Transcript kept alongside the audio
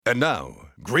And now,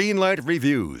 Greenlight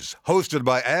Reviews, hosted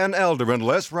by Ann Elder and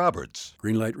Les Roberts.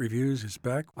 Greenlight Reviews is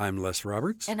back. I'm Les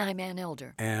Roberts. And I'm Ann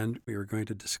Elder. And we are going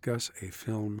to discuss a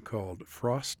film called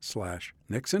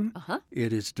Frost/Nixon. Uh-huh.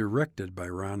 It is directed by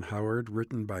Ron Howard,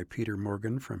 written by Peter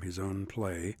Morgan from his own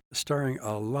play, starring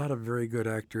a lot of very good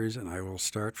actors, and I will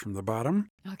start from the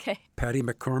bottom. Okay. Patty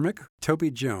McCormick,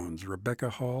 Toby Jones, Rebecca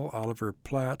Hall, Oliver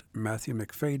Platt, Matthew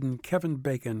McFadden, Kevin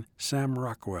Bacon, Sam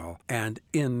Rockwell, and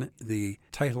in the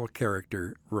title character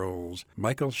roles,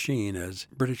 Michael Sheen as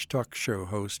British talk show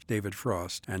host David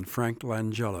Frost and Frank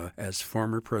Langella as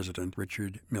former President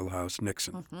Richard Milhous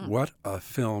Nixon. Mm-hmm. What a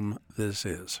film this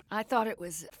is. I thought it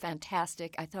was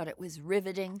fantastic. I thought it was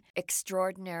riveting,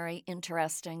 extraordinary,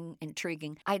 interesting,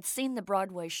 intriguing. I'd seen the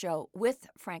Broadway show with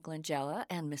Frank Langella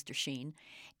and Mr. Sheen,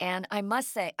 and I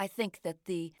must say, I think that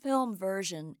the film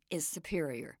version is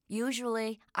superior.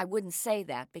 Usually, I wouldn't say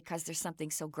that because there's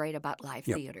something so great about live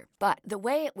theater. But the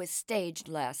way it was staged,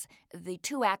 Les, the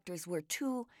two actors were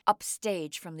too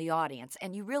upstage from the audience,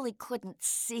 and you really couldn't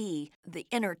see the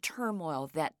inner turmoil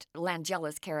that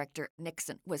Langella's character,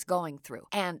 Nixon, was going through.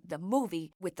 And the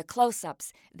movie, with the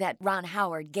close-ups that Ron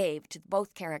Howard gave to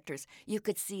both characters, you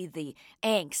could see the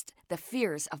angst, the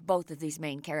fears of both of these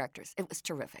main characters. It was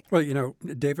terrific. Well, you know,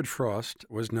 David Frost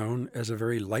was known as a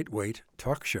very lightweight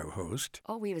talk show host.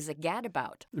 Oh, he was a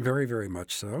gadabout. Very, very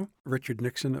much so. Richard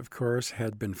Nixon, of course,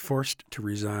 had been forced to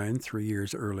resign 3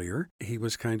 years earlier. He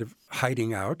was kind of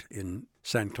hiding out in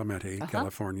San Clemente,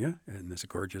 California, in this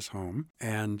gorgeous home.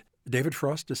 And David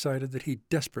Frost decided that he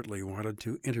desperately wanted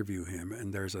to interview him.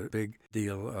 And there's a big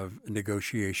deal of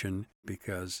negotiation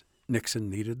because Nixon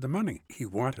needed the money. He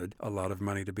wanted a lot of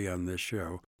money to be on this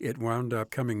show. It wound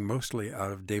up coming mostly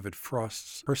out of David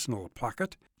Frost's personal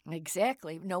pocket.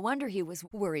 Exactly. No wonder he was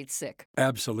worried sick.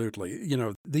 Absolutely. You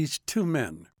know, these two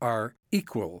men are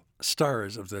equal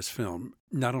stars of this film,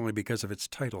 not only because of its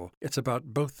title. It's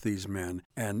about both these men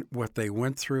and what they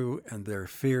went through and their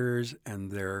fears and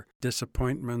their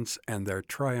disappointments and their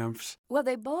triumphs. Well,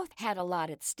 they both had a lot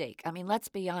at stake. I mean, let's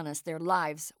be honest, their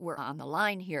lives were on the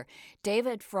line here.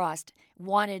 David Frost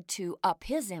wanted to up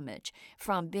his image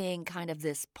from being kind of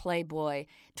this playboy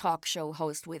talk show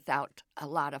host without a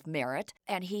lot of merit,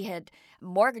 and he had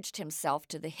mortgaged himself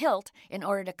to the hilt in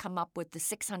order to come up with the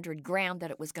 $600,000 that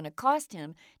it was going to cost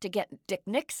him to get Dick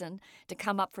Nixon to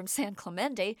come up from San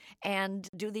Clemente and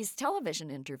do these television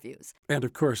interviews. And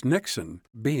of course, Nixon,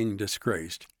 being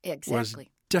disgraced, was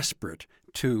desperate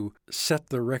to set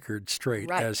the record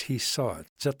straight as he saw it,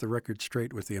 set the record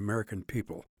straight with the American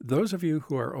people. Those of you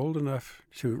who are old enough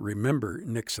to remember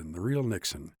Nixon, the real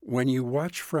Nixon, when you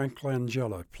watch Frank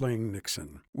Langella playing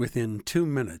Nixon, within 2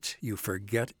 minutes you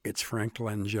forget it's Frank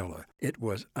Langella. It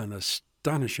was an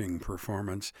astonishing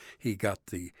performance. He got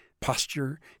the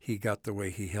posture, he got the way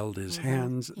he held his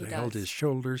hands, held his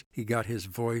shoulders, he got his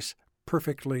voice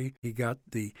perfectly. He got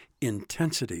the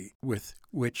intensity with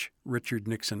which Richard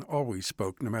Nixon always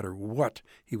spoke, no matter what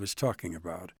he was talking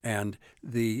about. And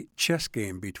the chess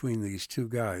game between these two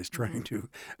guys trying to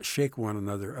shake one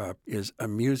another up is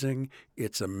amusing,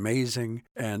 it's amazing,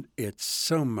 and it's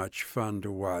so much fun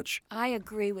to watch. I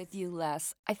agree with you,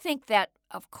 Les. I think that,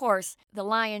 of course, the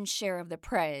lion's share of the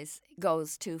praise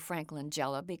goes to Frank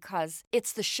Langella because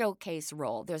it's the showcase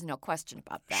role. There's no question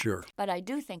about that. Sure. But I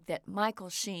do think that Michael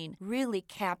Sheen really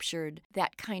captured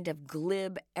that kind of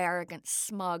glib, arrogant,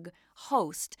 smug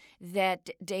host that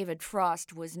David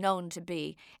Frost was known to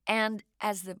be. And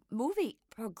as the movie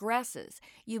progresses,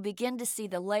 you begin to see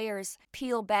the layers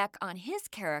peel back on his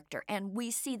character, and we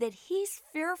see that he's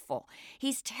fearful.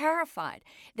 He's terrified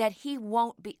that he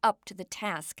won't be up to the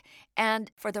task.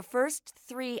 And for the first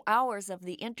 3 hours of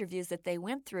the interviews that they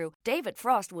went through, David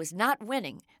Frost was not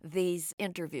winning these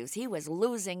interviews. He was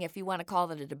losing, if you want to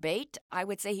call it a debate. I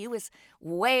would say he was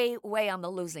way, way on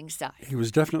the losing side. He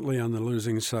was definitely on the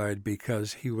losing side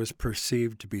because he was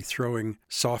perceived to be throwing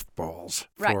softballs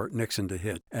for Nixon to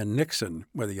hit. And Nixon,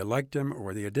 whether you liked him or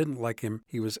whether you didn't like him,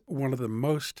 he was one of the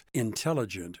most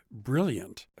intelligent,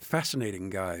 brilliant, fascinating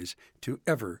guys to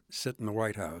ever sit in the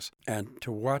White House. And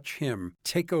to watch him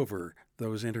take over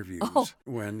those interviews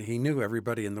when he knew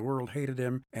everybody in the world hated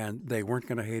him and they weren't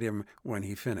going to hate him when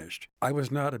he finished. I was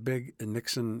not a big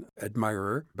Nixon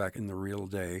admirer back in the real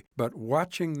day, but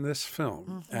watching this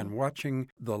film and watching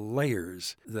the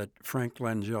layers that Frank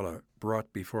Langella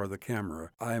brought before the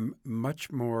camera, I'm much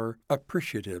more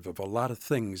appreciative of a lot of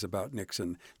things about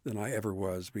Nixon than I ever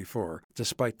was before,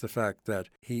 despite the fact that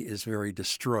he is very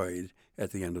destroyed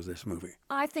at the end of this movie.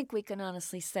 I think we can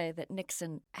honestly say that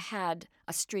Nixon had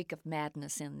a streak of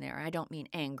madness in there. I don't mean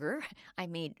anger. I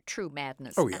mean true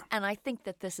madness. Oh, yeah. And I think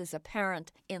that this is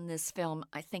apparent in this film.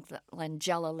 I think that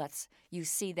Langella lets you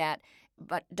see that,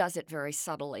 but does it very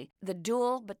subtly. The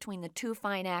duel between the two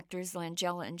fine actors,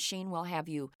 Langella and Sheen, will have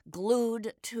you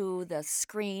glued to the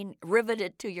screen,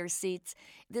 riveted to your seats.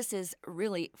 This is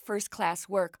really first-class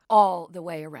work all the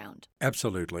way around.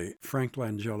 Absolutely. Frank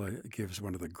Langella gives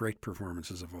one of the great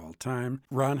performances of all time.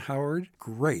 Ron Howard,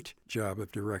 great job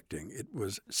of directing. It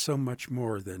was so much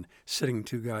more than sitting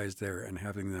two guys there and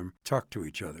having them talk to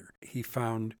each other. He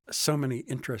found so many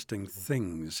interesting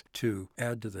things to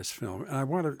add to this film. And I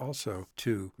wanted also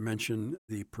to mention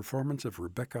the performance of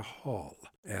Rebecca Hall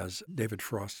as David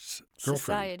Frost's girlfriend.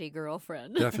 Society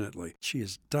girlfriend. Definitely. She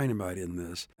is dynamite in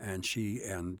this, and she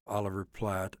and Oliver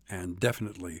Platt and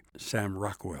definitely Sam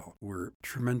Rockwell were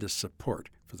tremendous support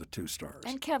for the two stars.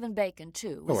 And Kevin Bacon,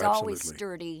 too, was always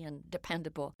sturdy and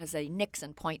dependable as a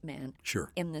Nixon point man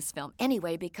in this film.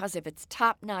 Anyway, because of its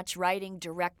top-notch writing,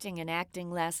 directing, and acting,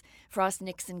 Les, Frost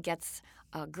Nixon gets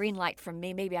a green light from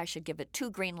me. Maybe I should give it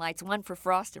 2 green lights, one for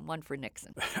Frost and one for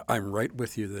Nixon. I'm right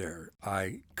with you there.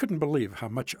 I couldn't believe how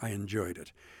much I enjoyed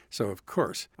it. So, of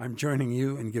course, I'm joining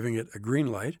you in giving it a green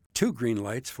light. 2 green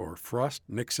lights for Frost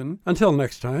Nixon. Until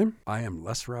next time, I am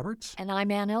Les Roberts. And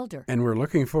I'm Ann Elder. And we're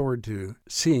looking forward to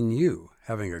seeing you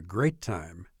having a great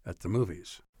time at the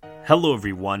movies. Hello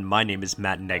everyone, my name is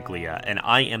Matt Neglia, and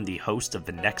I am the host of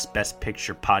the Next Best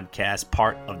Picture podcast,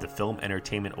 part of the Film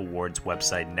Entertainment Awards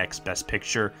website,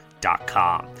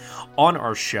 nextbestpicture.com. On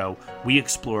our show, we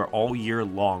explore all year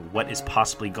long what is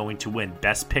possibly going to win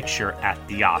Best Picture at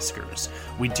the Oscars.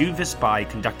 We do this by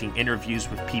conducting interviews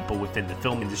with people within the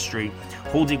film industry,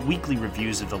 holding weekly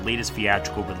reviews of the latest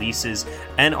theatrical releases,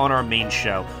 and on our main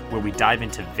show, where we dive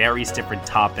into various different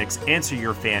topics, answer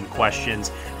your fan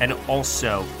questions, and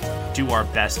also do our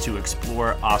best to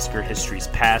explore Oscar history's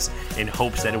past in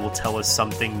hopes that it will tell us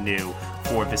something new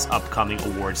for this upcoming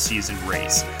award season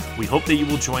race. We hope that you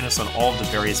will join us on all of the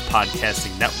various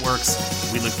podcasting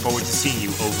networks. We look forward to seeing you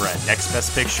over at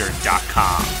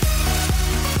nextbestpicture.com.